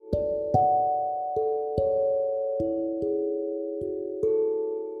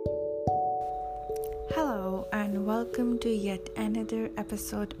welcome to yet another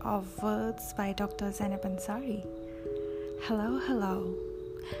episode of Words by Dr. Zainab Ansari. Hello.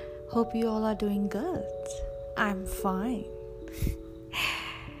 Hope you all are doing good. I'm fine.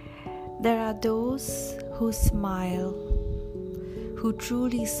 There are those who smile, who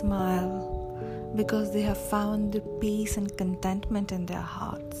truly smile because they have found the peace and contentment in their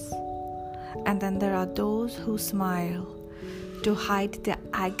hearts. And then there are those who smile to hide the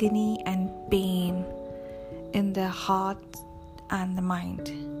agony and pain in their heart and the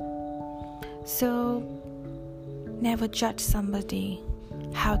mind. So, never judge somebody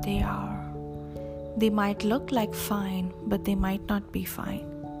how they are. They might look like fine, but they might not be fine.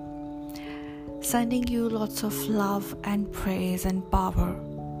 Sending you lots of love and praise and power.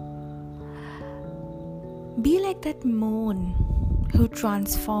 Be like that moon who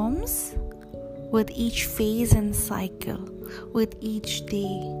transforms with each phase and cycle, with each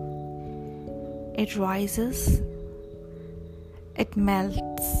day. It rises, it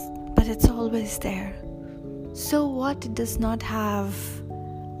melts, but it's always there. So what? It does not have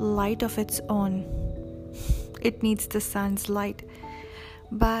light of its own. It needs the sun's light.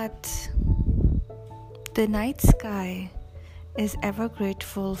 But the night sky is ever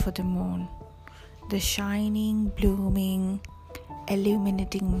grateful for the moon, the shining, blooming,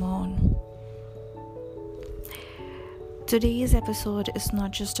 illuminating moon. Today's episode is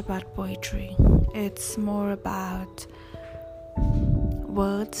not just about poetry. It's more about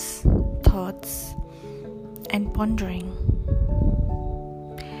words, thoughts, and pondering.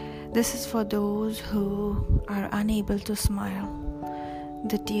 This is for those who are unable to smile.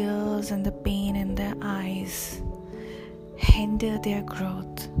 The tears and the pain in their eyes hinder their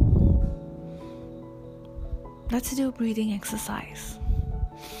growth. Let's do a breathing exercise.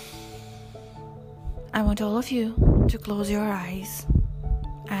 I want all of you to close your eyes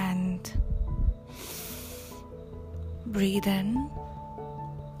and breathe in,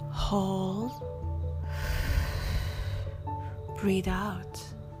 hold, breathe out,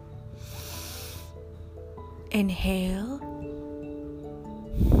 inhale,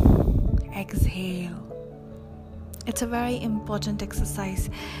 exhale. It's a very important exercise.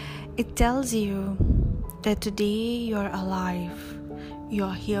 It tells you that today you're alive.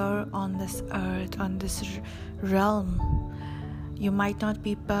 You're here on this earth, on this realm. You might not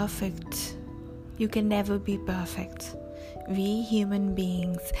be perfect. You can never be perfect. We human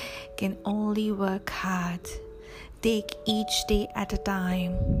beings can only work hard. Take each day at a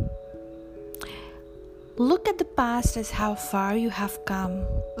time. Look at the past as how far you have come.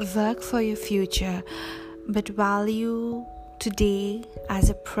 Work for your future, but value today as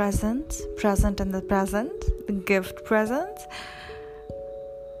a present in the present, the gift present.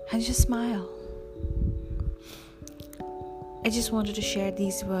 And just smile. I just wanted to share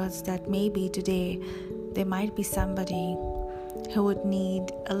these words that maybe today there might be somebody who would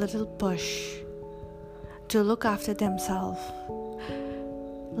need a little push to look after themselves.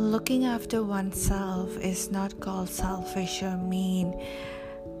 Looking after oneself is not called selfish or mean.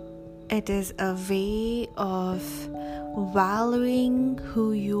 It is a way of valuing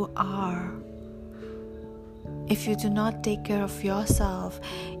who you are. If you do not take care of yourself,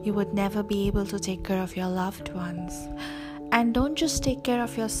 you would never be able to take care of your loved ones. And don't just take care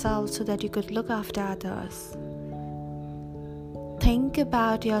of yourself so that you could look after others. Think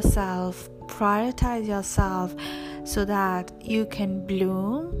about yourself, prioritize yourself so that you can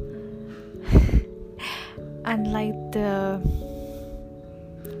bloom and like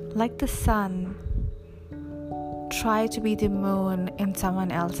the sun, try to be the moon in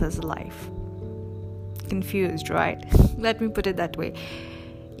someone else's life. Confused, right? Let me put it that way.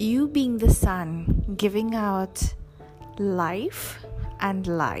 You being the sun, giving out life and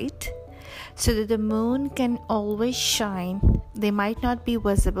light so that the moon can always shine. They might not be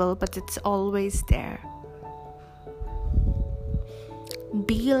visible, but it's always there.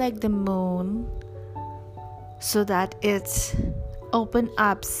 Be like the moon so that it opens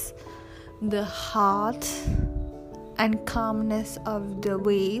up the heart and calmness of the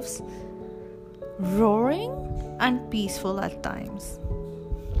waves, roaring and peaceful at times.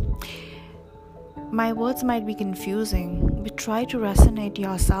 My words might be confusing, but try to resonate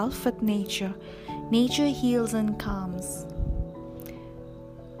yourself with nature. Nature heals and calms.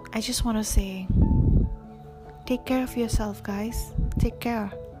 I just want to say, take care of yourself, guys. Take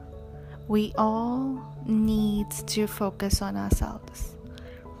care. We all need to focus on ourselves.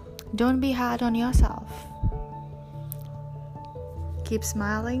 Don't be hard on yourself. Keep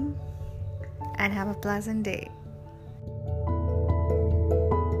smiling and have a pleasant day.